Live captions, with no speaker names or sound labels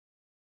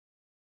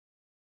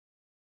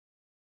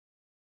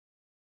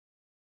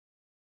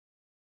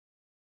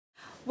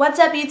What's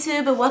up,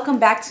 YouTube, and welcome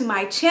back to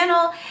my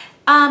channel.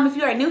 If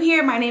you are new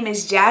here, my name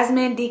is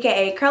Jasmine,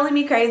 DKA Curly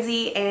Me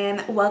Crazy,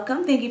 and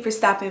welcome. Thank you for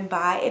stopping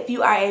by. If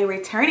you are a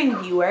returning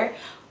viewer,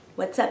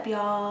 what's up,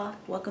 y'all?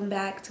 Welcome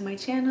back to my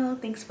channel.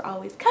 Thanks for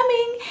always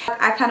coming.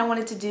 I kind of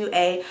wanted to do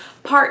a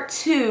part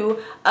 2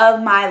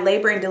 of my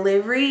labor and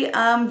delivery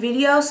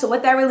video. So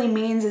what that really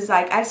means is,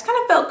 like, I just kind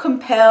of felt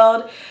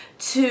compelled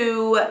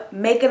to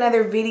make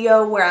another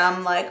video where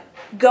I'm like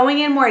going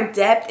in more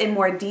depth and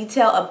more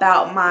detail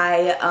about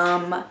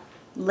my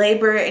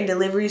labor and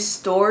delivery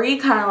story,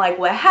 kind of like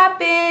what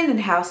happened and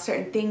how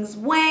certain things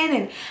went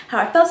and how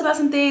I felt about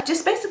some things.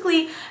 Just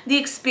basically the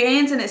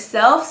experience in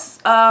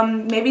itself,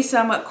 maybe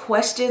some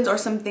questions or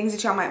some things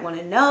that y'all might want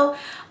to know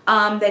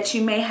that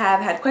you may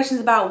have had questions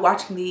about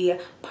watching the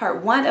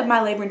part 1 of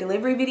my labor and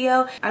delivery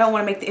video. I don't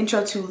want to make the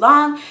intro too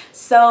long,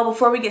 so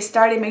before we get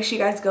started, make sure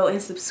you guys go and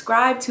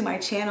subscribe to my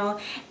channel,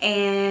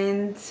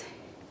 and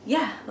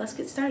yeah, let's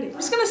get started. I'm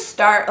just gonna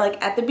start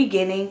like at the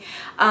beginning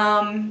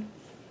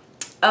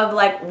of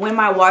like when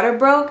my water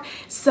broke.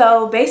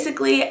 So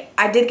basically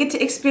I did get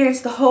to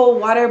experience the whole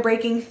water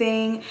breaking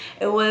thing.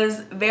 It was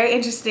very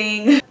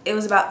interesting. It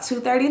was about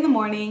 2:30 in the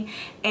morning,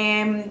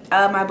 and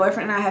my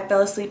boyfriend and I had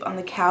fell asleep on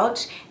the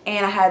couch,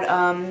 and I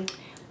had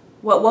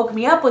what woke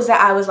me up was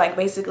that I was like,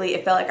 basically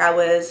it felt like I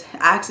was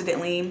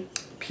accidentally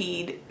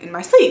peed in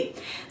my sleep.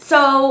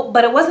 So,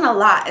 but it wasn't a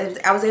lot.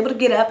 I was able to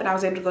get up and I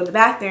was able to go to the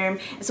bathroom.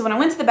 And so when I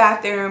went to the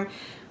bathroom,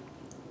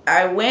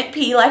 I went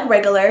pee like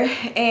regular,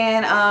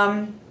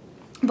 and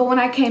but when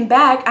I came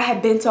back, I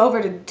had bent over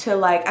to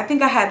like, I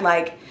think I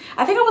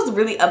was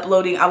really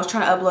uploading. I was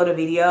trying to upload a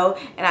video,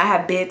 and I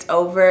had bent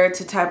over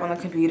to type on the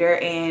computer,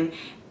 and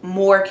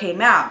more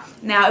came out.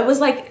 Now it was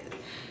like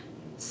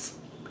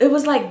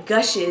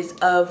gushes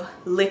of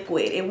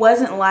liquid. It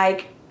wasn't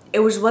like,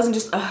 wasn't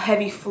just a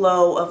heavy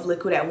flow of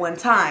liquid at one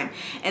time.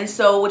 And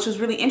so, which was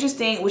really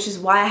interesting, which is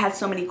why I had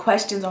so many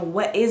questions on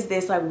what is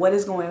this, like what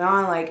is going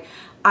on, like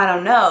I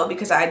don't know,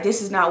 because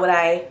this is not what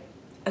I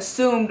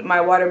assumed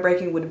my water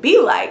breaking would be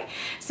like.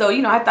 So,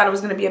 you know, I thought it was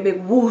gonna be a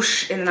big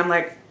whoosh, and then I'm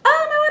like,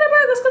 oh, my water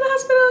broke, let's go to the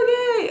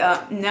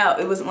hospital, yay. No,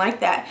 it wasn't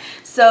like that.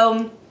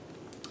 So,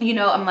 you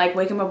know, I'm like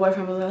waking my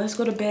boyfriend up, like, let's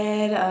go to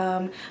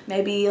bed,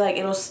 maybe like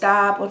it'll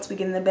stop once we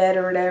get in the bed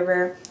or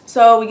whatever.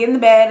 So we get in the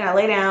bed and I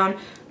lay down,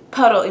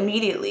 puddle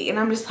immediately, and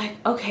I'm just like,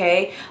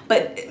 okay.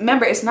 But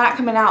remember, it's not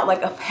coming out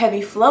like a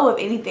heavy flow of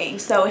anything,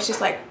 so it's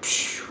just like,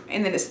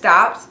 and then it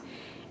stops,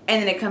 and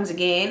then it comes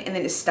again, and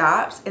then it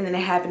stops, and then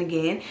it happened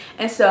again.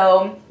 And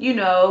so, you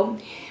know,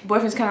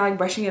 boyfriend's kind of like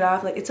brushing it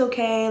off, like it's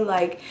okay,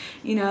 like,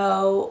 you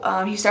know,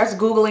 he starts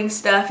Googling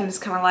stuff, and it's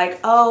kind of like,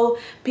 oh,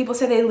 people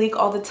say they leak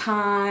all the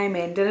time,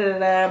 and da da da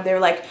da. They're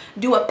like,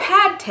 do a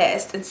pad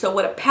test. And so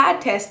what a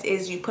pad test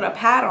is, you put a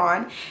pad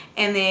on,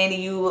 and then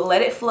you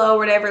let it flow,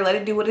 whatever, let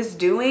it do what it's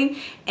doing,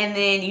 and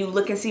then you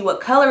look and see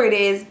what color it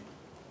is,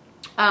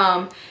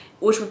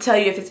 which will tell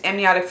you if it's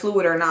amniotic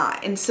fluid or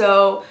not. And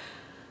so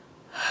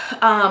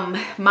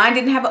mine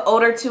didn't have an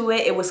odor to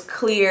it. It was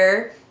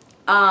clear.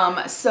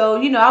 So,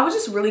 you know, I was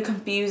just really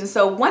confused. And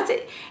so once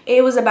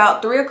it was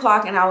about 3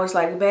 o'clock, and I was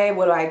like, babe,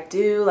 what do I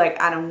do?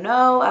 Like, I don't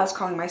know. I was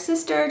calling my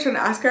sister, trying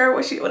to ask her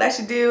what I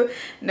should do.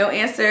 No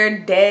answer,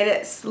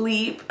 dead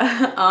sleep.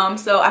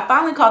 So I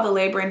finally called the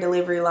labor and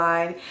delivery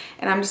line,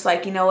 and I'm just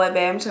like, you know what,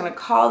 babe, I'm just gonna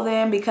call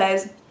them,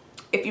 because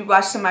if you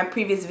watched some of my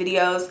previous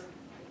videos,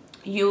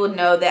 you will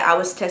know that I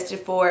was tested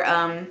for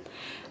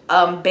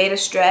beta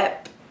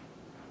strep,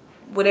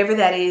 whatever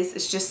that is.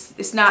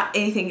 It's not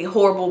anything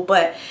horrible,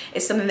 but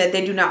it's something that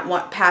they do not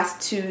want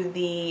passed to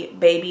the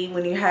baby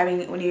when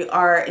you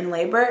are in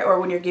labor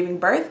or when you're giving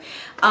birth.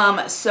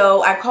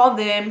 So I called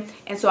them,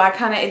 and so I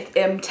kind of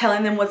am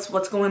telling them what's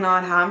going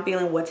on, how I'm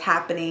feeling, what's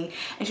happening.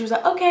 And she was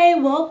like, okay,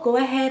 well, go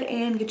ahead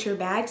and get your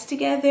bags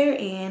together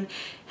and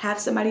have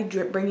somebody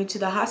bring you to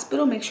the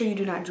hospital. Make sure you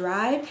do not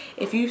drive.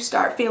 If you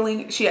start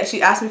feeling, she asked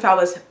me if I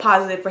was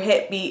positive for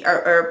Hep B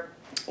or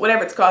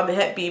whatever it's called, the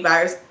Hep B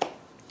virus.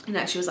 And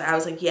I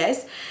was like,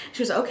 yes.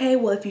 She was like, okay,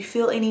 well, if you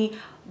feel any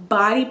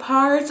body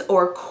parts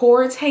or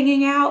cords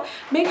hanging out,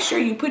 make sure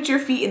you put your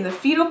feet in the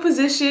fetal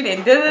position,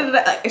 and da da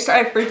da. It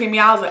started freaking me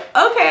out. I was like,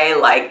 okay,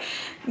 like,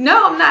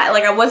 no, I'm not,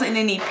 like, I wasn't in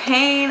any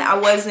pain.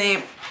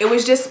 It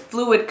was just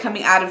fluid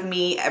coming out of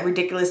me at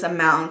ridiculous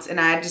amounts, and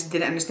I just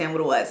didn't understand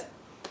what it was.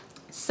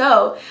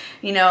 So,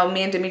 you know,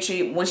 me and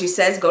Dimitri, when she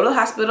says go to the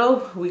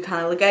hospital, we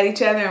kind of look at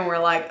each other and we're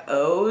like,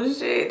 oh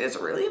shit, this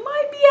really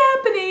might be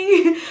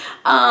happening.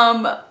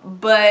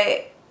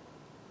 But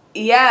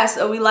yeah,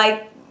 so we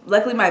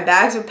luckily my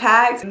bags are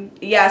packed.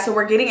 Yeah, so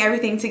we're getting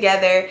everything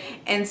together,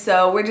 and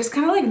so we're just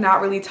kind of like not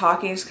really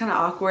talking. It's kind of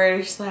awkward.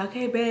 It's just like,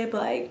 okay, babe,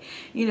 like,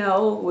 you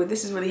know,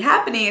 this is really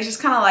happening. It's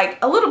just kind of like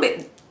a little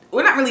bit,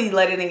 we're not really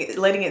letting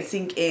it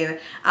sink in.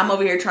 I'm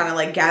over here trying to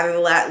like gather the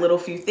little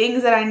few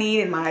things that I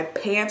need, and my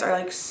pants are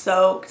like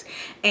soaked,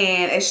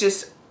 and it's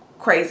just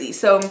crazy.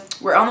 So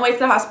we're on the way to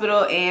the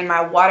hospital, and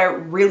my water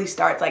really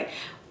starts like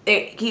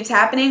it keeps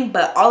happening,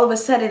 but all of a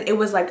sudden it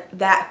was like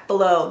that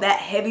flow, that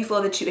heavy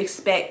flow that you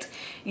expect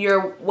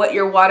what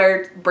your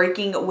water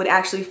breaking would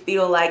actually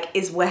feel like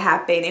is what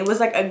happened. It was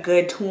like a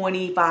good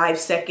 25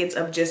 seconds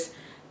of just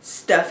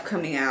stuff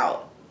coming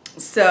out.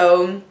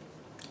 So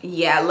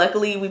yeah,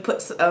 luckily we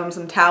put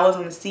some towels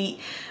on the seat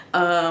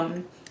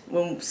when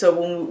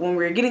we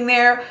were getting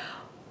there.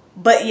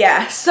 But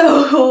yeah,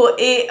 so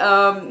it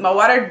my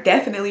water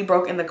definitely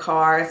broke in the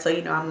car. So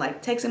you know, I'm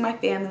like texting my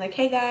family like,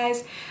 hey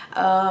guys,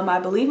 I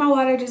believe my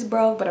water just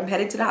broke, but I'm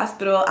headed to the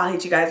hospital. I'll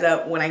hit you guys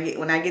up when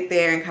I get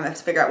there and kind of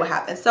figure out what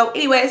happened. So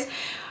anyways,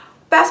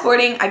 fast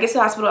forwarding, I get to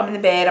the hospital. I'm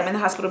in the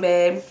hospital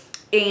bed,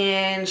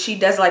 and she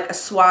does like a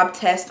swab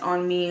test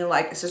on me.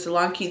 Like, it's just a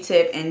long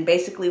Q-tip, and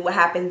basically what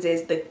happens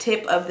is the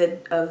tip of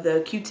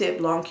the Q-tip,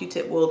 long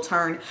Q-tip, will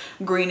turn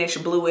greenish,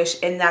 bluish,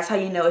 and that's how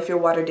you know if your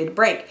water did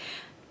break.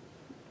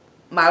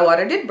 My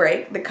water did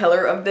break. The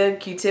color of the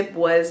Q-tip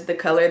was the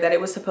color that it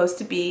was supposed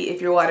to be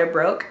if your water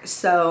broke.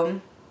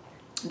 So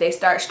they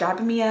start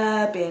strapping me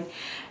up and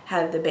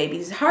have the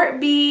baby's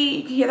heartbeat.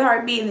 You can hear the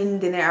heartbeat, and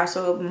then they're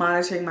also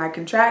monitoring my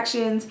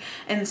contractions.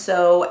 And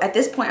so at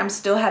this point, I'm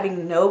still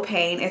having no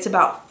pain. It's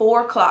about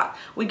 4 o'clock.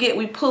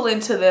 We pull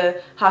into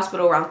the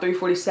hospital around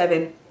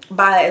 3:47.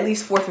 By at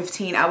least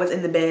 4:15, I was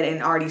in the bed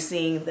and already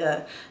seeing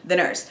the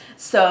nurse.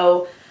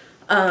 So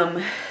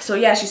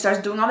yeah, she starts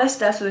doing all that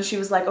stuff. So then she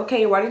was like, okay,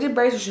 your water did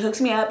break. So she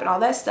hooks me up and all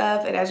that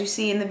stuff. And as you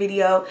see in the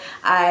video,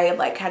 I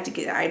like had to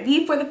get an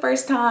IV for the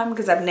first time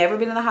because I've never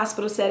been in the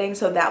hospital setting.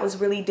 So that was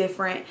really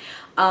different.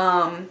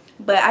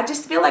 But I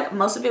just feel like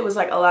most of it was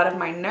like a lot of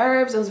my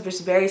nerves. It was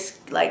just very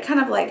like kind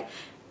of like,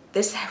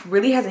 this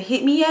really hasn't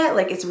hit me yet.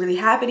 Like, it's really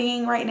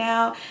happening right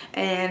now,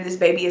 and this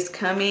baby is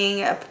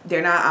coming.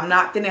 I'm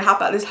not gonna hop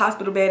out this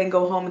hospital bed and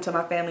go home and tell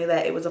my family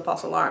that it was a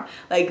false alarm.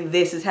 Like,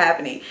 this is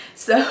happening.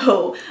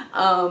 So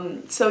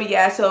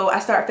yeah, so I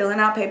start filling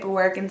out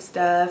paperwork and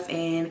stuff,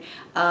 and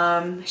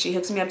she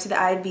hooks me up to the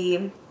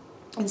IV.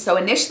 And so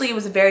initially it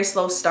was a very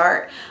slow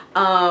start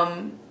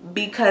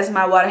because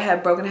my water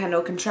had broken, I had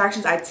no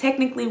contractions. I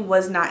technically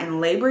was not in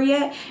labor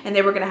yet, and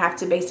they were gonna have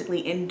to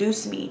basically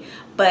induce me.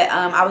 But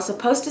I was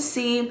supposed to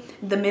see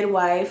the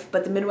midwife,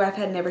 but the midwife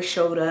had never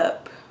showed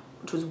up,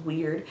 which was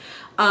weird.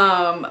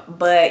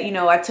 But you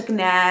know, I took a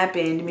nap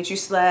and Dimitri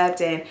slept,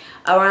 and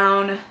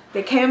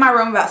they came in my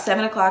room about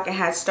 7 o'clock and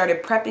had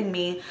started prepping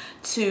me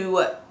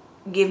to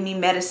give me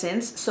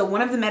medicines. So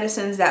one of the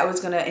medicines that was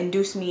going to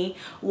induce me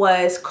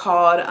was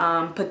called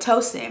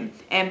Pitocin,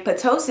 and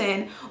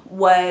Pitocin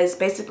was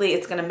basically,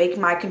 it's going to make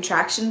my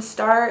contractions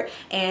start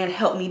and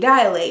help me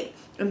dilate.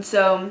 And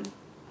so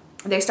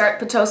they start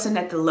Pitocin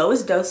at the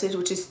lowest dosage,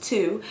 which is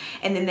 2,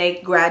 and then they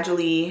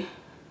gradually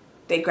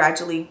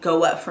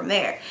go up from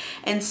there.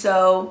 And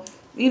so,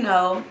 you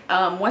know,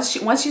 once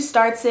she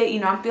starts it, you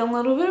know, I'm feeling a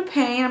little bit of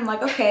pain. I'm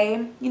like,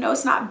 okay, you know,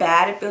 it's not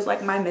bad. It feels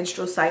like my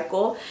menstrual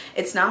cycle.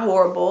 It's not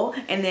horrible.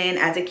 And then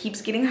as it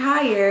keeps getting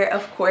higher,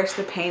 of course,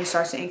 the pain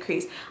starts to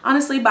increase.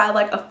 Honestly, by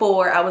like a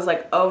 4, I was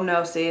like, oh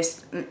no,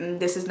 sis,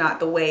 this is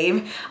not the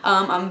wave.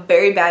 I'm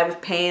very bad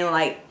with pain.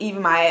 Like,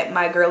 even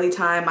my girly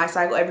time, my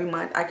cycle every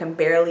month, I can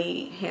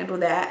barely handle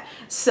that.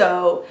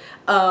 So,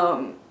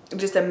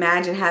 just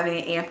imagine having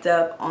it amped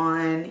up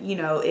on, you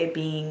know,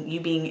 you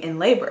being in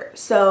labor.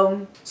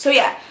 So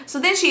yeah. So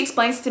then she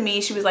explains to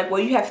me, she was like,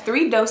 well, you have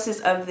 3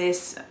 doses of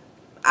this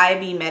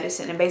IV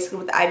medicine. And basically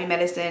with the IV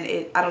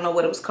medicine, I don't know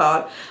what it was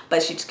called,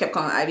 but she just kept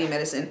calling it IV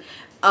medicine.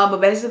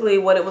 But basically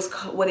what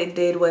it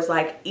did was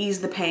like ease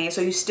the pain. So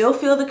you still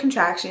feel the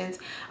contractions,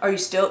 or you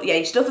still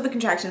feel the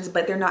contractions,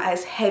 but they're not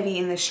as heavy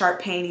in the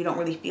sharp pain. You don't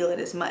really feel it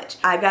as much.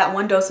 I got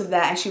 1 dose of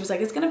that, and she was like,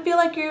 it's gonna feel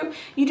like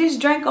you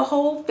just drank a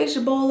whole fish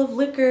bowl of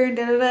liquor and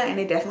and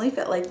it definitely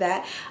felt like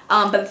that.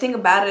 But the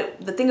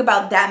thing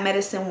about that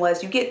medicine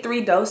was you get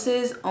 3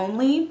 doses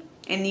only,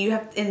 and you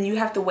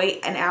have to wait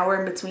an hour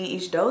in between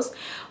each dose.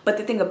 But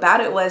the thing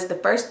about it was, the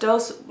first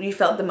dose you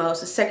felt the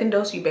most, the second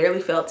dose you barely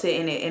felt it,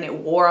 and it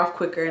wore off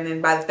quicker, and then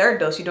by the 3rd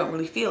dose you don't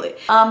really feel it.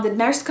 The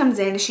nurse comes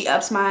in and she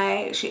ups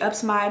my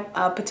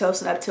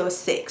Pitocin up to a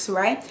 6,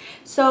 right?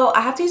 So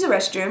I have to use the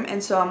restroom,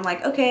 and so I'm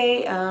like,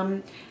 okay,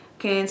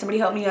 can somebody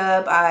help me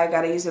up? I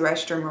gotta use the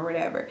restroom or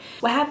whatever.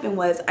 What happened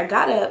was, I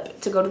got up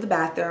to go to the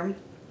bathroom.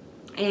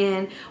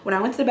 And when I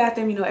went to the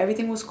bathroom, you know,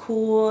 everything was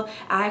cool.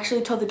 I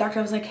actually told the doctor,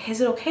 I was like,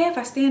 is it okay if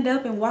I stand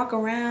up and walk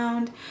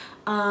around?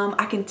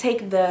 I can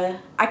take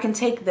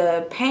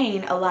the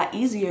pain a lot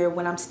easier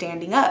when I'm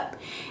standing up.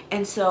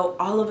 And so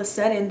all of a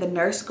sudden the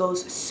nurse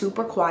goes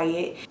super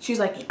quiet. She's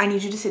like, I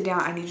need you to sit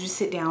down. I need you to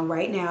sit down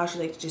right now. She's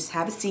like, just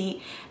have a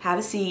seat, have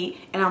a seat.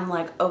 And I'm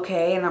like,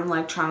 okay. And I'm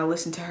like trying to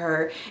listen to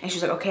her. And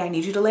she's like, okay, I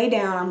need you to lay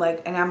down. I'm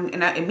like,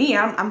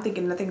 I'm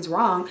thinking nothing's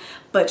wrong.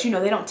 But you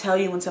know, they don't tell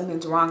you when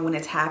something's wrong when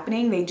it's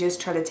happening. They just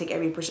try to take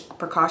every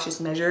precautious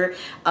measure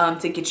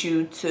to get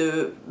you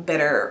to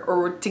better,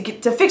 or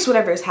to fix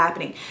whatever is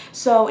happening.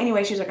 So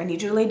anyway, she's like, I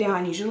need you to lay down.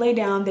 I need you to lay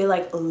down. They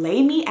like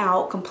lay me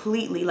out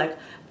completely, like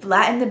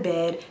flat in the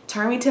bed,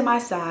 turn me to my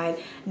side.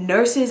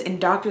 Nurses and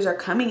doctors are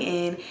coming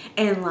in,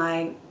 and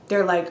like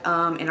they're like,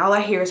 and all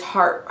I hear is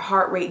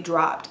heart rate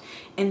dropped.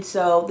 And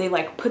so they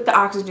like put the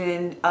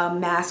oxygen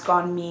mask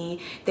on me.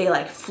 They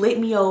like flip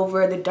me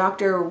over. The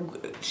doctor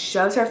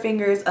shoves her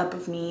fingers up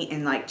of me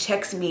and like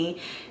checks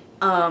me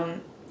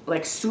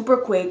like super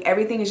quick.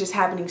 Everything is just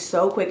happening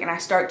so quick, and I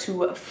start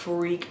to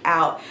freak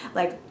out.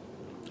 Like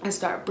I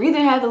start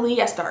breathing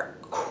heavily. I start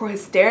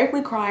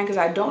hysterically crying because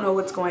I don't know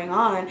what's going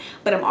on,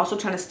 but I'm also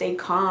trying to stay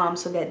calm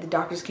so that the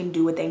doctors can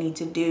do what they need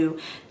to do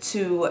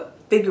to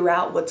figure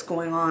out what's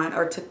going on,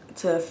 or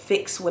to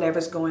fix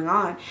whatever's going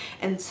on.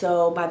 And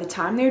so by the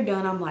time they're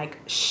done, I'm like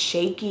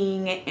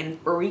shaking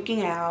and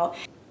freaking out.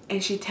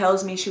 And she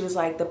tells me, she was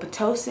like, the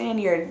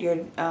Pitocin,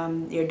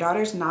 your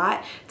daughter's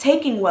not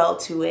taking well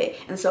to it.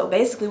 And so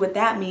basically what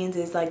that means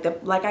is like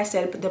I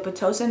said, the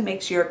Pitocin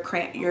makes your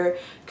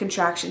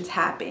contractions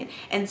happen.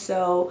 And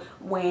so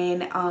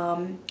when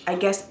I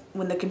guess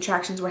when the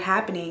contractions were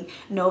happening,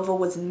 Nova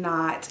was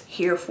not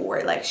here for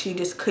it. Like she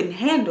just couldn't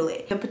handle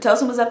it. The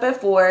Pitocin was up at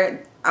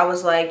 4. I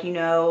was like, you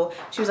know,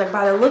 she was like,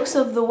 by the looks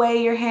of the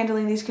way you're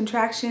handling these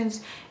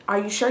contractions, are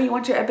you sure you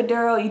want your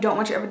epidural? You don't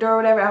want your epidural or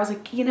whatever? I was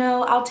like, you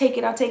know, I'll take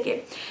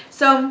it.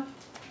 So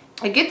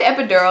I get the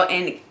epidural,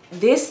 and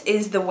this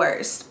is the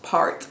worst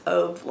part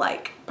of,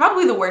 like,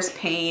 probably the worst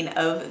pain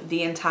of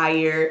the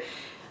entire,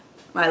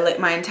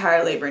 my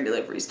entire labor and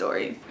delivery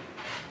story.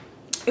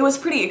 It was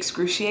pretty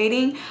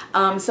excruciating.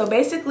 So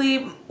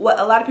basically what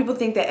a lot of people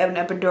think that an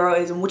epidural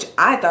is, and which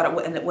I thought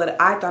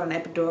what I thought an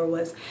epidural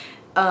was,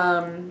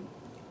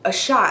 a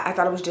shot. I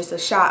thought it was just a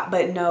shot,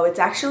 but no, it's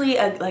actually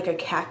like a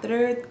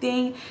catheter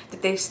thing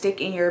that they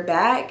stick in your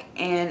back,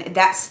 and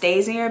that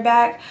stays in your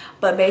back.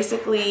 But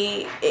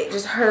basically it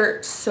just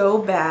hurt so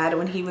bad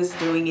when he was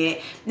doing it.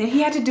 And then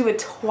he had to do it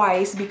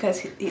twice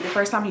because the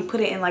first time he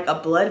put it in like a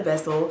blood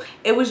vessel.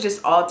 It was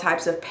just all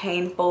types of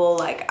painful.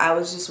 Like I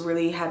was just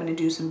really having to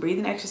do some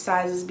breathing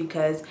exercises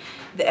because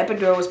the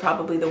epidural was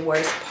probably the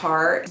worst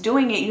part.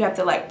 Doing it, you have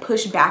to like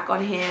push back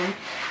on him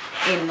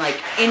and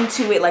like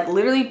into it, like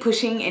literally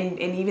pushing, and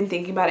even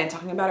thinking about it and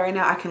talking about it right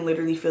now, I can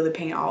literally feel the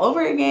pain all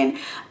over again.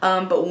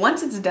 But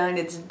once it's done,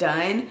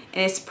 and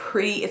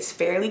it's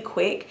fairly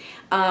quick.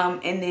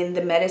 And then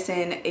the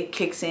medicine, it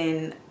kicks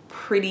in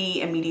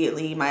pretty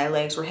immediately. My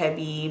legs were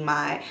heavy,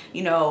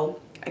 you know,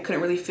 I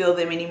couldn't really feel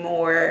them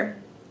anymore.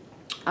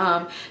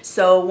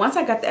 So once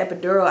I got the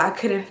epidural, I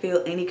couldn't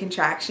feel any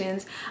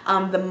contractions.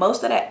 The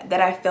most that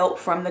I felt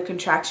from the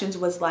contractions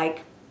was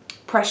like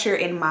pressure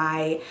in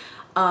my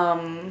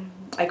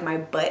like my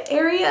butt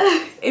area.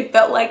 It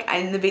felt like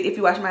in the video, if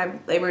you watch my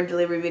labor and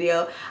delivery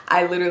video,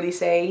 I literally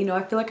say, you know,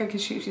 I feel like I can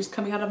shoot, she's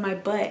coming out of my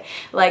butt,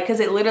 like, because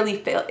it literally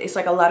felt, it's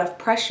like a lot of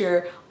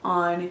pressure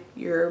on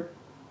your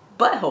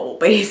butthole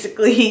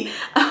basically.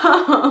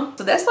 So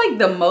that's like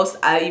the most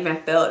I even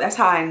felt. That's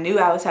how I knew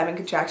I was having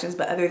contractions.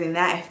 But other than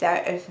that,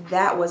 if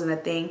that wasn't a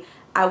thing,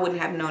 I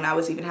wouldn't have known I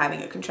was even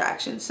having a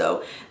contraction.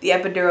 So the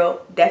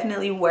epidural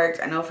definitely worked.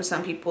 I know for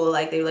some people,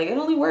 like, they're like, it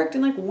only worked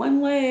in like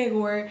one leg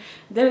or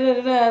da da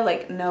da da.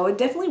 Like, no, it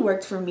definitely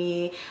worked for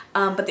me.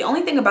 But the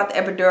only thing about the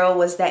epidural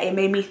was that it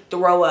made me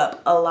throw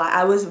up a lot.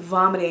 I was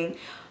vomiting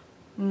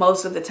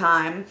most of the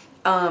time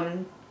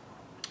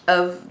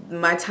of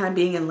my time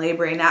being in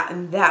labor, and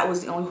that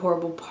was the only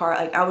horrible part.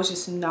 Like, I was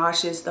just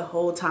nauseous the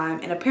whole time,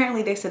 and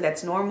apparently they said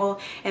that's normal,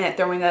 and that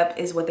throwing up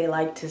is what they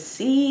like to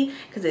see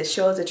because it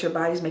shows that your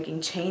body's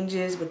making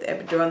changes with the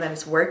epidural and that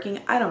it's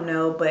working. I don't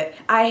know, but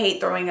I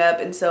hate throwing up,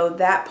 and so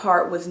that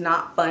part was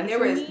not fun.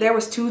 There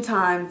was 2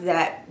 times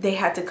that they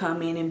had to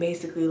come in and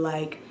basically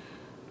like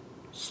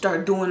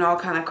start doing all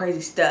kind of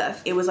crazy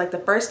stuff. It was like the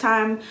first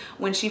time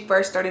when she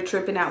first started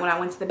tripping out when I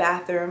went to the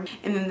bathroom,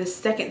 and then the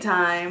second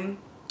time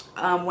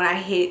when I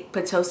hit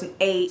Pitocin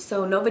 8.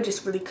 So Nova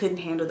just really couldn't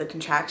handle the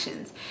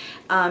contractions.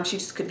 She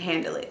just couldn't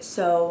handle it.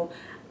 So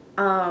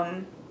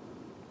so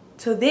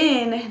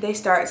then they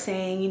start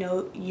saying, you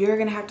know, you're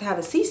gonna have to have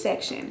a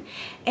C-section.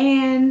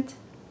 And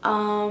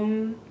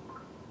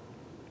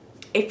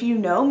if you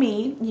know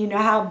me, you know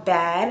how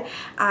bad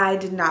I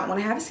did not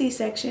want to have a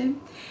C-section.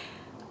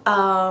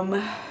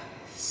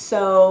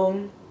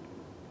 So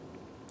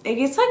it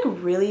gets like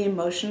really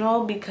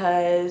emotional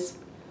because,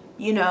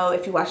 you know,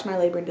 if you watch my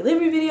labor and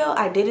delivery video,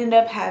 I did end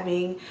up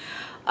having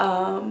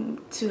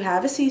to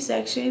have a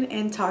C-section,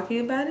 and talking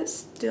about it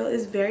still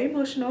is very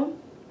emotional.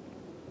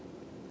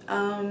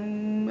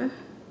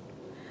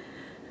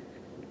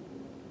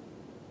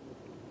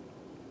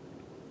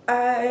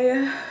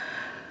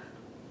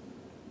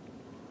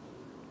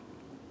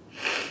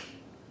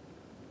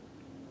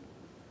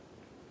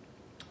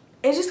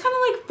 It just kind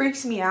of like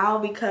freaks me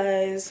out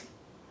because,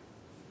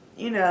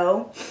 you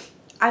know,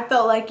 I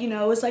felt like, you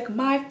know, it was like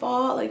my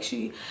fault. Like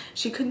she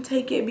couldn't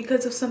take it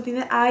because of something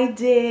that I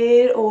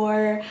did,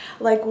 or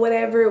like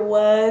whatever it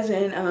was.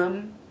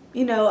 And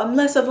you know, I'm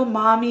less of a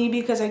mommy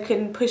because I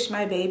couldn't push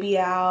my baby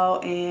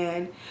out,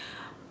 and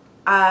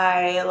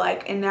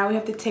and now we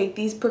have to take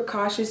these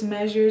precautious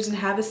measures and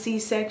have a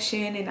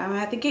C-section, and I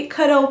have to get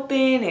cut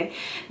open, and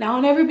now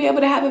I'll never be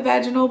able to have a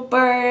vaginal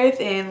birth.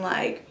 And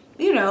like,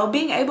 you know,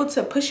 being able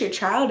to push your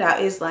child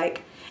out is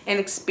like an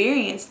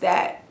experience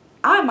that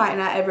I might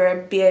not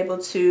ever be able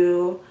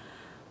to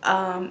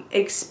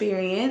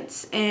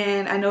experience.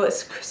 And I know it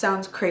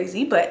sounds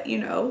crazy, but you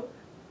know,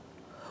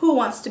 who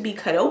wants to be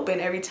cut open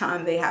every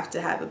time they have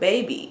to have a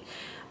baby?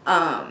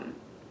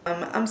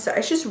 I'm sorry,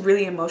 it's just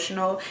really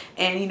emotional,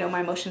 and you know,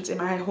 my emotions and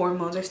my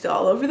hormones are still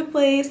all over the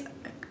place.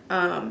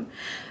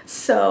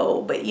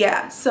 But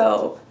yeah,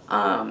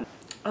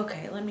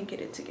 okay, let me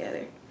get it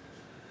together.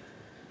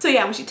 So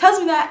yeah, when she tells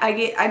me that,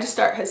 I just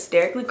start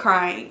hysterically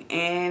crying,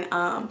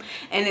 and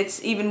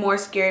it's even more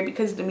scary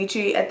because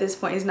Dimitri at this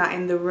point is not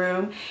in the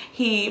room.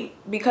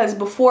 Because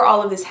before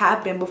all of this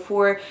happened,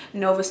 before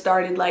Nova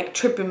started like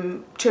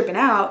tripping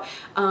out,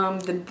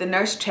 the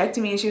nurse checked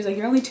me and she was like,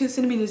 "You're only 2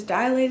 centimeters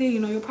dilated. You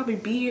know, you'll probably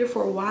be here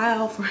for a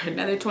while, for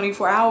another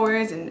 24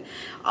 hours and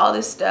all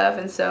this stuff."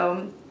 And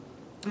so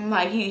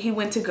like he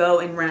went to go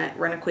and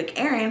run a quick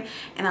errand,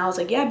 and I was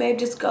like, "Yeah, babe,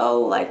 just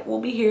go, like we'll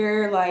be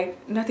here,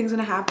 like nothing's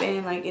gonna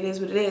happen, like it is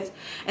what it is."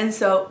 And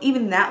so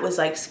even that was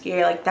like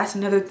scary. Like that's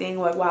another thing,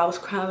 like while I was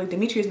crying, like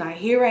Dimitri is not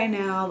here right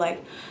now,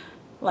 like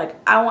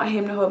I want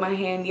him to hold my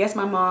hand. Yes,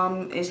 my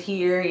mom is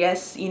here.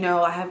 Yes, you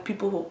know, I have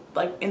people who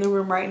like in the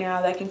room right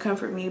now that can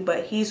comfort me,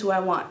 but he's who I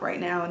want right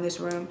now in this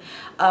room.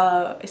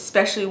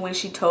 Especially when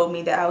she told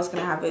me that I was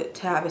gonna have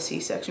a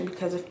C-section,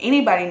 because if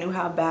anybody knew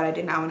how bad I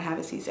did not want to have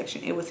a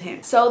C-section, it was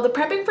him. So the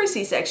prepping for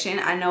C-section,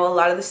 I know a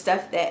lot of the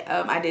stuff that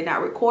I did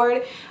not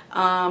record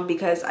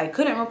because I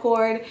couldn't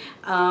record,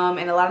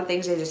 and a lot of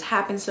things that just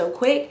happened so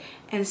quick.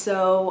 And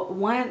so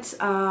once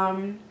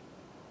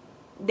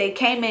they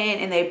came in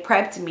and they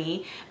prepped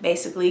me,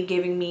 basically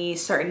giving me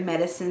certain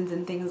medicines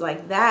and things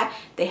like that.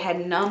 They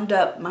had numbed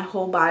up my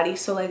whole body.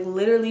 So like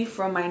literally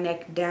from my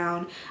neck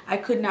down, I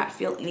could not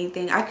feel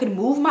anything. I could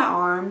move my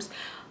arms.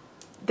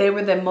 They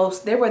were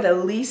the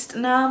least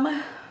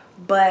numb,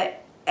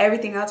 but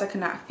everything else I could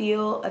not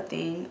feel a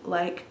thing,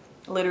 like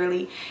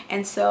literally.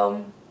 And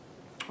so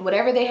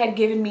whatever they had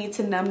given me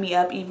to numb me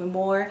up even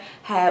more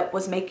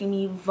was making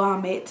me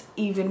vomit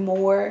even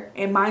more.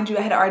 And mind you,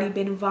 I had already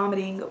been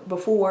vomiting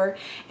before.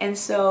 And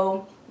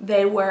so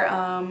they were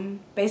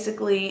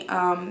basically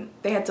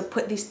they had to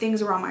put these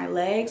things around my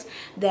legs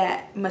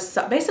that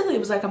basically it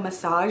was like a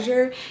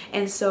massager,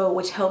 and so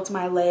which helped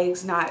my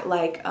legs not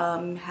like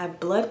have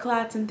blood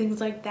clots and things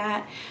like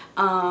that.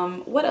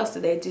 What else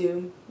did they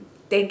do?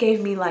 They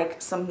gave me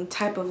like some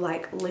type of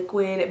like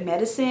liquid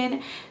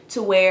medicine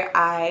to where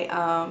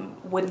I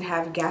wouldn't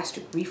have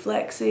gastric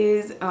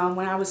reflexes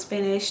when I was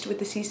finished with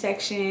the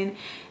C-section.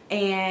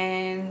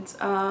 And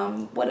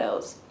what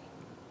else?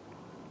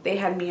 They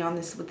had me on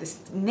with this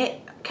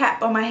knit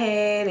cap on my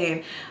head,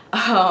 and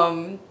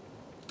I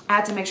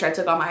had to make sure I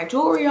took all my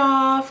jewelry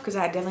off because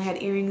I definitely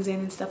had earrings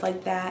in and stuff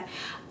like that.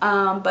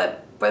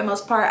 But for the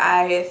most part,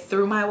 I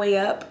threw my way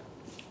up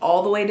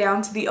all the way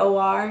down to the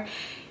OR.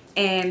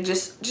 And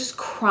just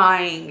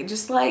crying,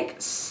 just like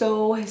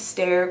so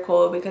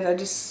hysterical, because I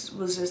just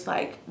was just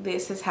like,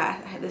 this has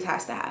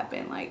to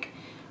happen. Like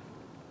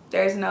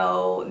there's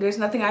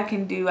nothing I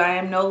can do. I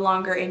am no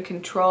longer in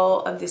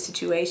control of this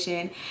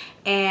situation.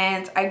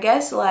 And I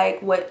guess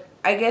like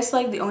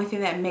the only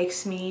thing that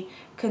makes me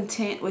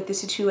content with the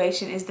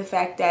situation is the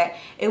fact that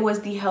it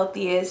was the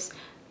healthiest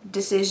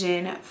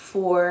decision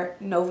for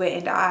Nova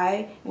and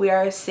I. We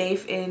are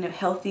safe and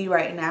healthy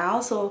right now,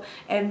 so,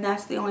 and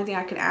that's the only thing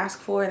I can ask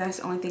for, and that's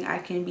the only thing I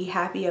can be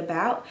happy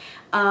about.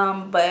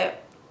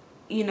 But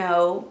you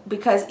know,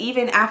 because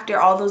even after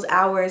all those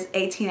hours,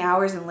 18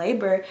 hours in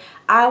labor,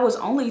 I was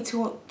only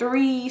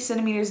 3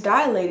 centimeters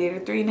dilated, or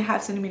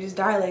 3.5 centimeters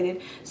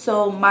dilated.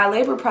 So my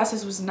labor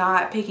process was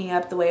not picking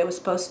up the way it was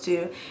supposed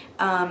to.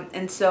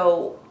 And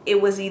so it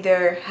was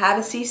either have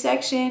a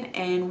C-section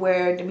and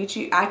where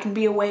I can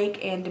be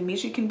awake and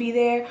Dimitri can be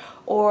there,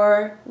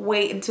 or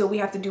wait until we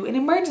have to do an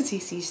emergency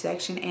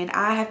C-section and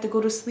I have to go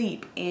to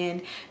sleep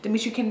and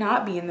Dimitri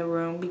cannot be in the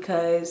room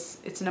because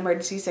it's an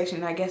emergency section,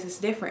 and I guess it's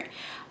different.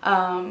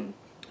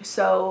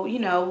 So, you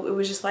know, it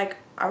was just like,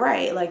 all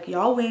right, like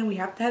y'all win, we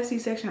have to have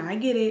C-section, I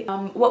get it.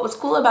 What was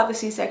cool about the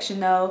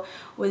C-section though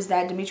was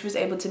that Dimitri was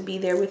able to be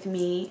there with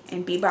me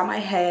and be by my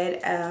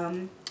head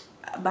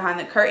behind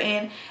the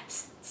curtain.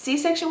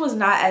 C-section was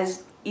not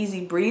as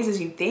easy breeze as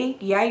you think.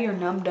 Yeah, you're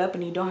numbed up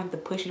and you don't have to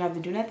push, you don't have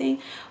to do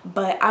nothing,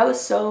 but I was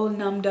so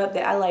numbed up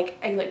that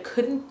I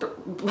couldn't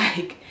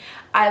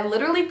I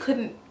literally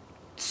couldn't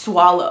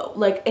swallow.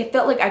 Like it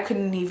felt like I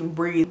couldn't even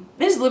breathe.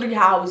 This is literally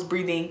how I was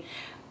breathing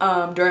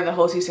during the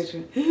whole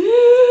C-section.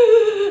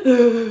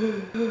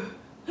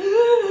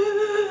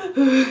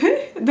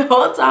 The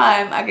whole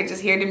time I could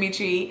just hear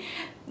Dimitri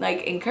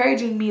like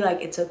encouraging me,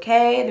 like, it's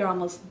okay, they're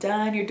almost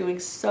done, you're doing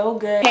so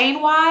good. Pain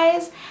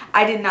wise,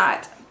 I did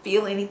not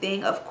feel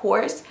anything, of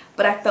course,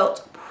 but I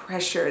felt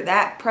pressure.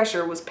 That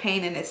pressure was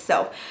pain in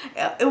itself.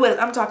 It was,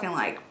 I'm talking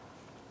like,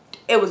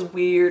 it was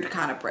weird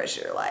kind of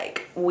pressure,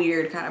 like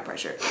weird kind of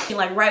pressure. And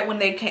like right when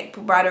they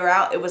brought her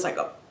out, it was like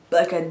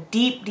a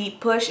deep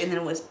push, and then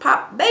it was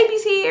pop,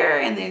 baby's here,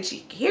 and then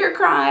she could hear her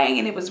crying,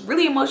 and it was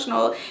really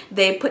emotional.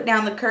 They put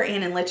down the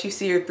curtain and let you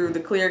see her through the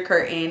clear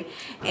curtain,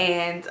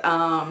 and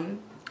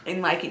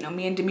And like, you know,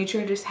 me and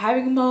Dimitri are just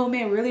having a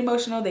moment, really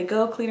emotional. They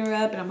go clean her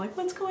up and I'm like,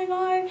 what's going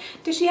on?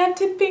 Does she have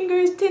 10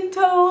 fingers, 10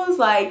 toes?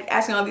 Like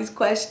asking all these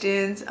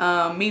questions.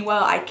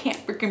 Meanwhile, I can't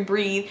freaking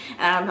breathe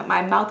and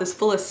my mouth is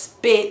full of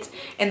spit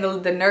and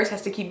the nurse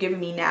has to keep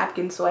giving me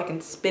napkins so I can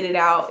spit it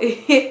out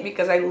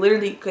because I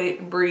literally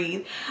couldn't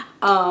breathe.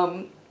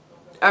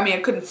 I mean,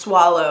 I couldn't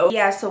swallow.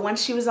 Yeah, so once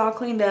she was all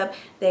cleaned up,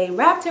 they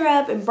wrapped her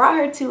up and brought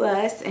her to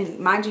us. And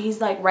mind you, he's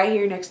like right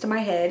here next to my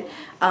head,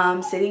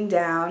 sitting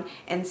down.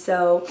 And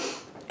so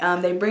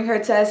they bring her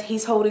to us.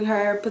 He's holding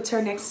her, puts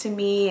her next to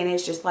me, and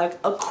it's just like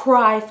a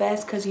cry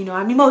fest because, you know,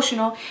 I'm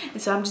emotional.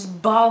 And so I'm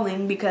just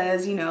bawling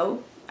because, you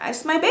know,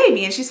 it's my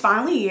baby and she's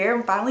finally here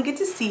and finally get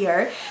to see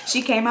her.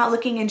 She came out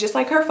looking just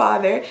like her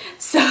father.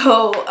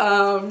 So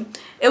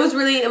it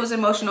was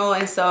emotional.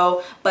 And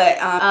so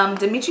but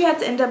Dimitri had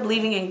to end up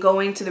leaving and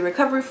going to the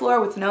recovery floor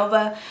with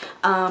Nova.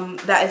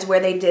 That is where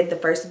they did the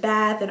first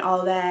bath and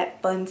all that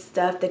fun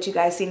stuff that you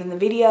guys seen in the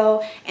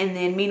video. And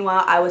then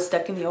meanwhile I was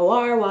stuck in the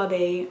OR while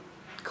they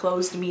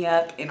closed me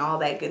up and all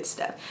that good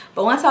stuff.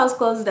 But once I was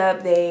closed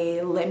up,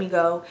 they let me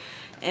go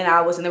and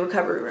I was in the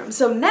recovery room.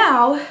 So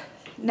now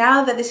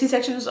that the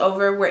C-section is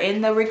over, we're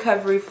on the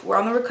recovery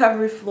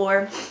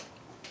floor,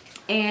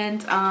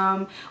 and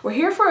we're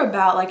here for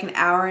about like an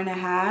hour and a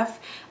half.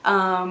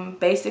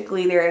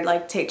 Basically they're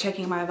like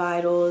checking my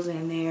vitals,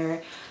 and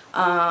they're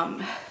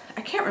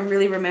I can't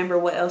really remember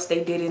what else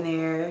they did in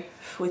there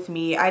with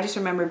me. I just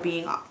remember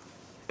being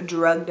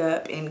drugged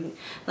up and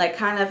like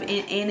kind of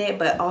in it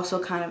but also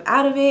kind of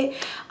out of it.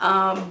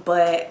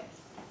 But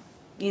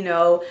you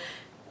know,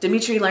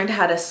 Dimitri learned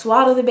how to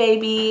swaddle the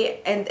baby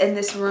in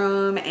this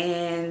room,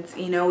 and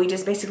you know, we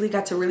just basically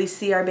got to really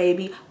see our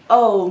baby.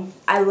 Oh,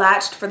 I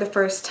latched for the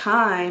first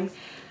time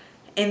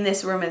in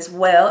this room as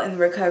well in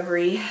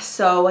recovery,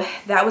 so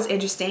that was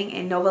interesting,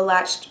 and Nova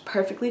latched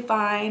perfectly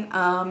fine.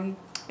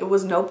 It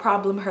was no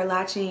problem her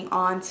latching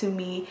on to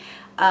me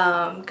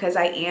because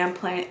I am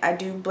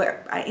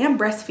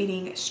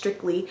breastfeeding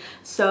strictly,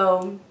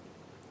 so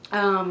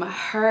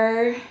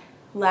her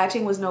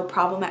latching was no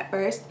problem at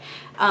first.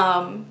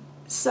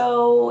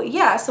 So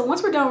yeah, so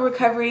once we're done with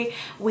recovery,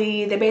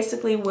 they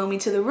basically wheel me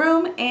to the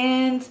room,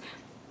 and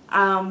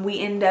we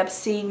end up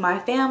seeing my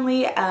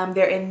family.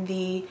 They're in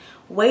the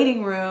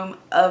waiting room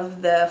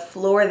of the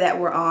floor that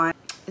we're on.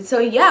 And so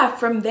yeah,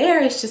 from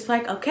there it's just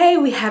like, okay,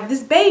 we have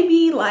this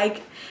baby,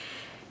 like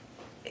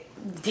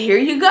here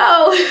you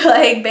go.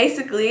 Like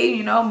basically,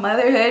 you know,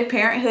 motherhood,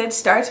 parenthood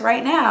starts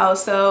right now.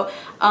 So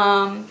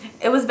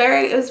it was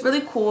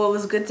really cool. It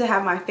was good to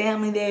have my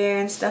family there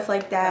and stuff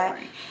like that.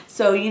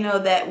 So you know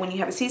that when you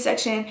have a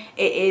C-section,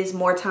 it is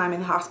more time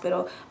in the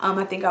hospital.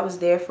 I think I was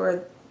there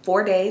for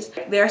 4 days.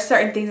 There are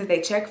certain things that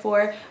they check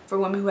for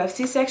women who have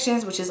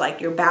C-sections, which is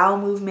like your bowel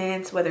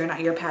movements, whether or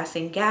not you're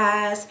passing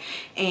gas,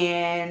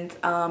 and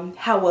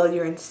how well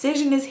your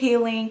incision is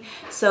healing.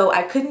 So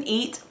I couldn't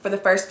eat for the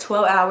first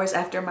 12 hours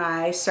after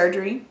my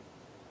surgery.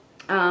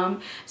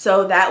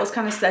 So that was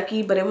kind of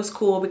sucky, but it was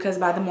cool because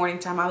by the morning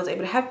time I was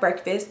able to have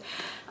breakfast.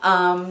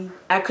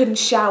 I couldn't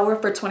shower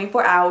for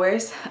 24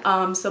 hours.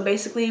 So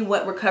basically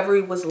what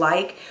recovery was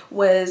like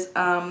was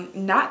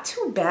not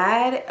too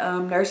bad.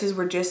 Nurses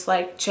were just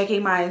like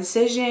checking my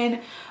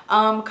incision,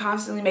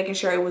 constantly making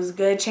sure it was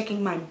good,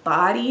 checking my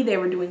body. They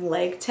were doing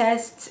leg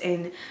tests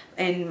and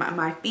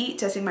my feet,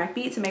 testing my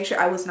feet to make sure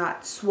I was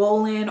not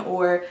swollen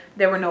or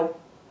there were no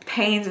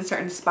pains in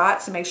certain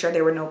spots, to make sure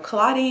there was no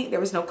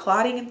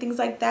clotting and things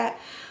like that.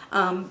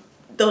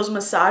 Those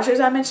massagers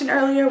I mentioned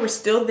earlier were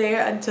still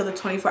there until the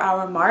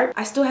 24-hour mark.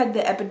 I still had the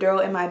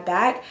epidural in my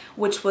back,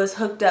 which was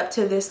hooked up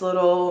to this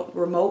little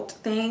remote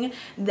thing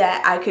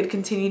that I could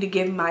continue to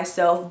give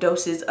myself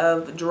doses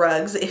of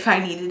drugs if I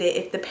needed it,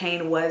 if the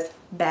pain was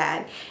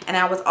bad. And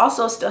I was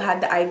also still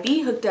had the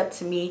IV hooked up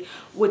to me,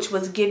 which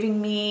was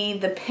giving me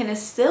the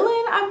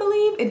penicillin, I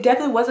believe. It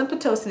definitely wasn't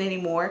Pitocin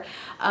anymore,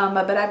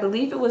 but I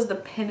believe it was the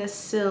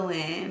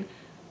penicillin,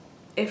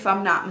 if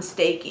I'm not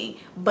mistaken.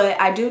 But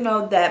I do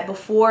know that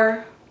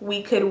before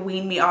we could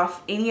wean me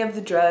off any of the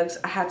drugs,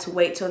 I had to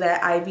wait till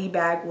that IV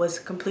bag was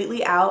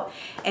completely out,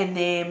 and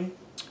then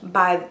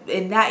that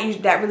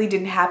really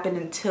didn't happen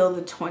until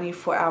the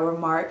 24-hour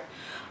mark,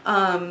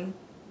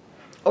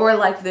 or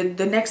like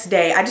the next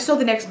day. I just know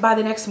by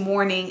the next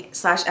morning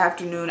 /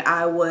 afternoon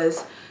I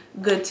was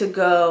good to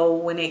go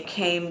when it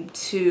came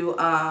to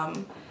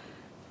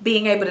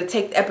being able to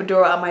take the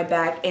epidural out my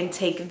back and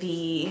take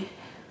the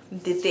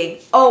thing.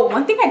 Oh,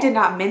 one thing I did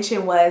not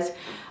mention was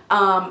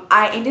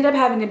I ended up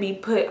having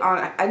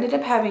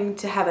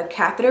to have a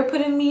catheter put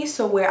in me,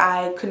 so where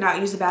I could not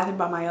use the bathroom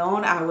by my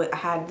own, I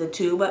had the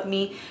tube up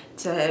me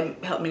to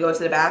help me go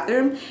to the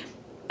bathroom,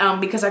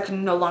 because I could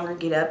no longer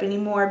get up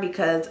anymore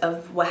because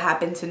of what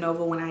happened to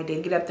Nova when I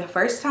did get up the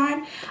first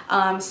time.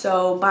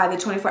 So by the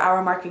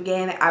 24-hour mark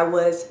again, I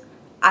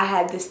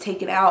had this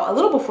taken out a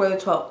little before the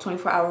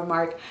 24-hour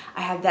mark.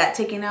 I had that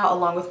taken out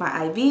along with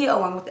my IV,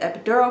 along with the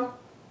epidural.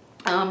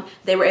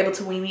 They were able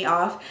to wean me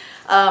off.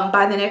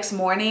 By the next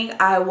morning,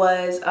 I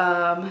was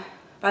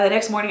by the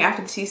next morning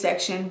after the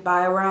C-section,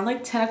 by around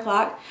like 10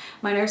 o'clock,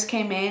 my nurse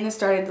came in and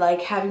started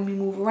like having me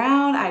move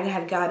around. I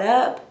had got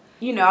up.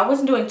 You know, I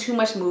wasn't doing too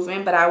much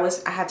movement, but I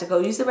had to go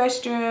use the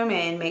restroom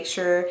and make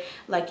sure,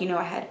 like, you know,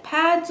 I had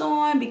pads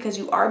on because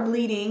you are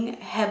bleeding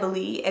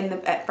heavily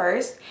at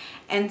first.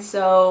 And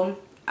so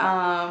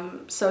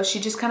so she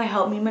just kind of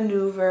helped me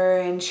maneuver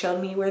and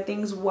showed me where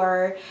things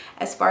were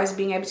as far as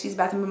being able to use the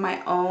bathroom on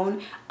my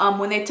own.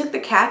 When they took the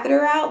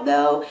catheter out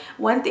though,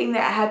 one thing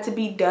that had to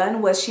be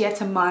done was she had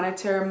to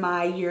monitor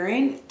my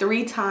urine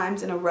 3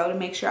 times in a row to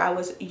make sure I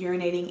was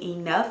urinating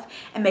enough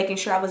and making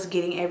sure I was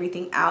getting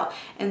everything out.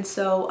 And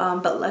so,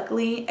 but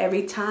luckily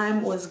every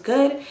time was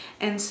good.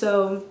 And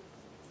so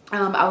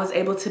I was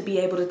able to be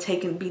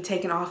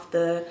taken off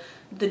the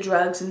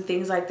drugs and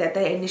things like that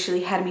they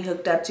initially had me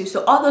hooked up to.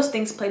 So all those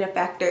things played a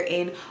factor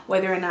in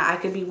whether or not I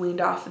could be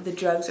weaned off of the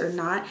drugs or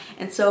not.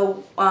 And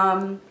so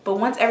but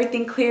once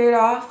everything cleared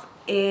off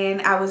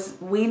and I was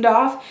weaned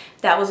off,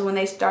 that was when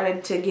they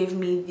started to give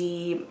me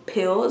the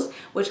pills,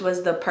 which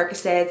was the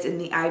Percocets and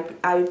the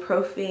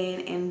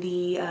ibuprofen and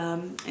the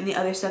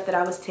other stuff that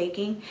I was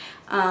taking.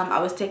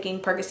 I was taking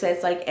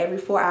Percocets like every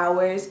 4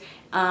 hours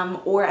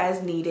or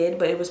as needed,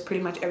 but it was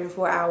pretty much every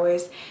 4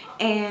 hours.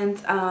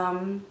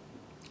 And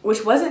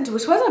which wasn't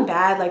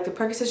bad. Like the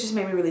Percocets just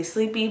made me really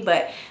sleepy,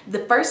 but the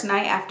first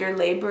night after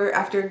labor,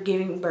 after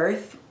giving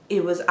birth,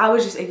 I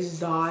was just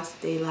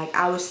exhausted. Like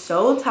I was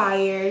so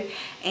tired,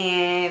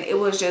 and it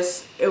was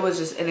just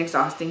an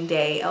exhausting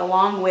day,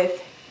 along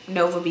with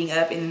Nova being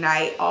up in the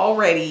night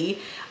already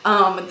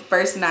the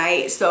first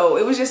night. So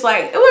it was just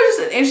like, it was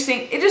just an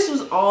interesting, it just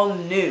was all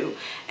new.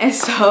 And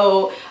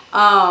so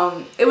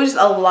it was just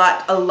a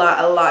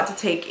lot to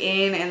take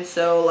in. And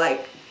so,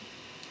 like,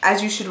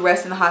 as you should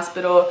rest in the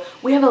hospital,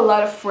 we have a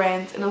lot of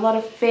friends and a lot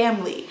of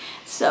family.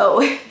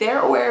 So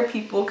there were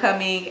people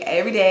coming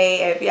every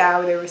day, every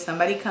hour. There was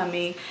somebody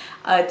coming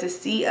to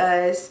see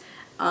us,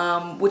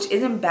 which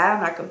isn't bad.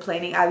 I'm not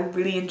complaining. I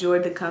really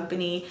enjoyed the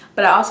company,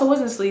 but I also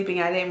wasn't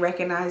sleeping. I didn't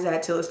recognize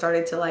that till it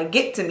started to like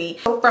get to me.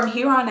 So from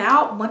here on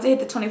out, once I hit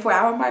the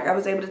 24-hour mark, I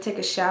was able to take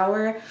a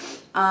shower,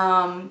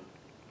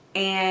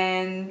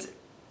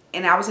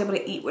 and I was able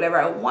to eat whatever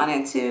I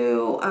wanted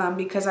to,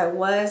 because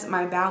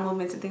my bowel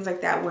movements and things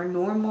like that were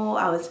normal.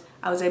 I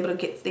was able to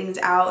get things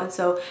out. And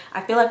so I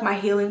feel like my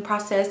healing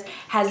process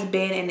has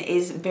been and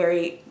is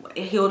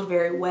healed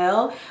very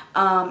well.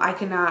 I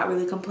cannot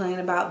really complain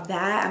about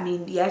that. I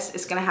mean, yes,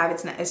 it's gonna have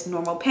its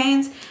normal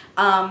pains.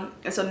 And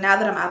so now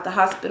that I'm out the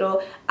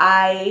hospital,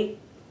 I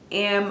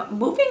am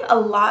moving a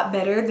lot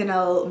better than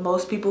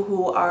most people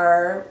who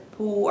are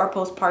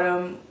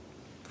postpartum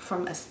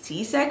from a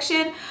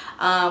C-section.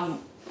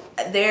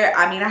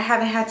 I mean, I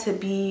haven't had to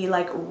be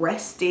like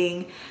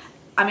resting.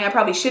 I mean, I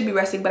probably should be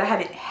resting, but I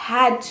haven't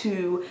had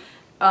to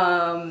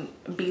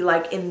be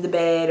like in the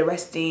bed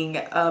resting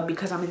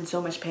because I'm in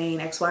so much pain,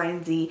 X, Y,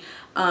 and Z,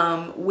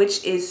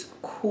 which is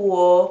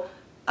cool.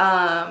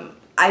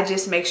 I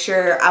just make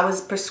sure I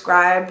was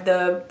prescribed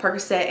the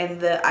Percocet and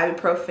the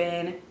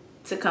ibuprofen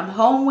to come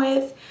home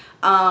with.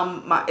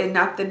 And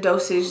not the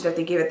dosage that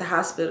they give at the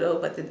hospital,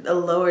 but the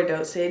lower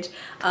dosage,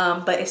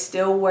 but it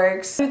still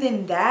works. Other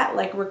than that,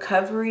 like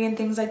recovery and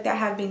things like that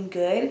have been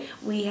good.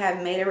 We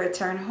have made a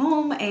return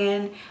home,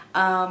 and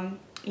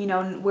you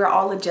know, we're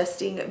all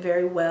adjusting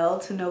very well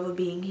to Nova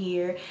being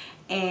here.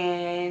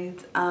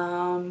 And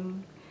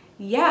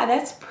yeah,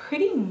 that's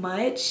pretty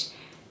much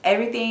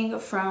everything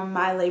from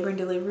my labor and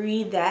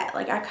delivery that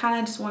like I kind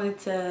of just wanted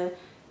to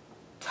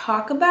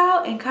talk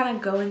about and kind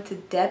of go into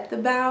depth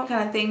about,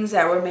 kind of things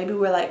that were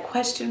like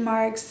question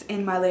marks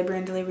in my labor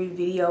and delivery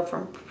video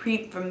from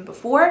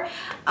before,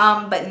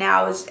 but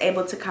now I was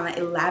able to kind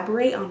of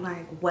elaborate on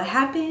like what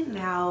happened,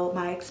 how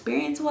my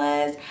experience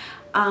was,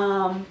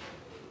 and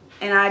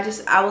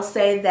I will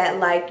say that,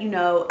 like, you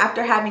know,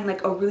 after having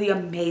like a really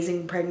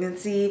amazing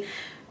pregnancy,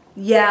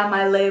 yeah,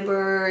 my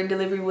labor and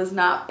delivery was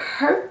not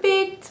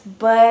perfect,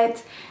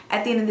 but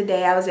at the end of the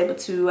day I was able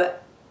to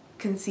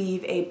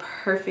conceive a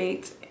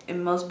perfect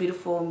and most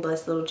beautiful and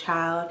blessed little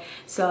child.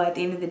 So at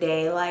the end of the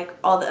day, like,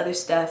 all the other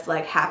stuff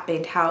like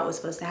happened how it was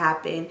supposed to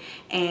happen,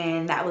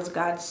 and that was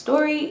God's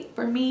story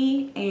for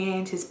me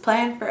and his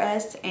plan for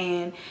us,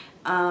 and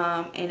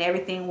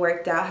everything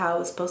worked out how it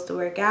was supposed to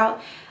work out.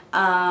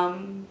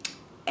 And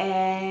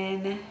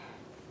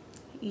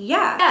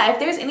yeah, if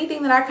there's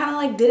anything that I kind of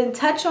like didn't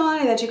touch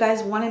on or that you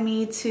guys wanted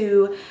me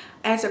to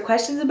answer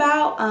questions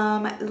about,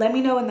 let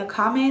me know in the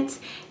comments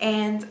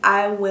and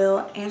I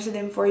will answer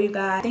them for you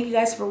guys. Thank you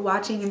guys for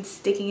watching and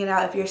sticking it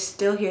out. If you're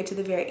still here to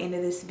the very end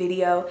of this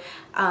video,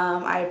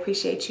 I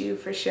appreciate you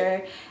for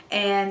sure.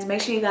 And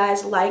make sure you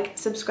guys like,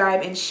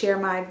 subscribe, and share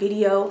my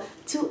video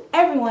to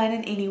everyone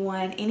and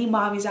anyone, any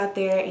mommies out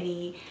there,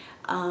 any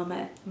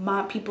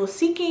mom people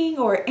seeking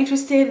or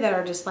interested that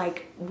are just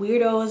like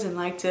weirdos and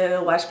like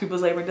to watch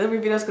people's labor and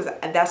delivery videos, because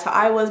that's how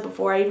I was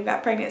before I even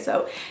got pregnant.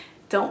 So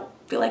don't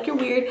feel like you're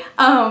weird.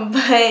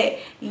 But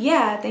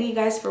yeah, thank you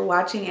guys for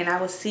watching, and I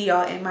will see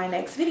y'all in my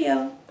next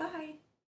video.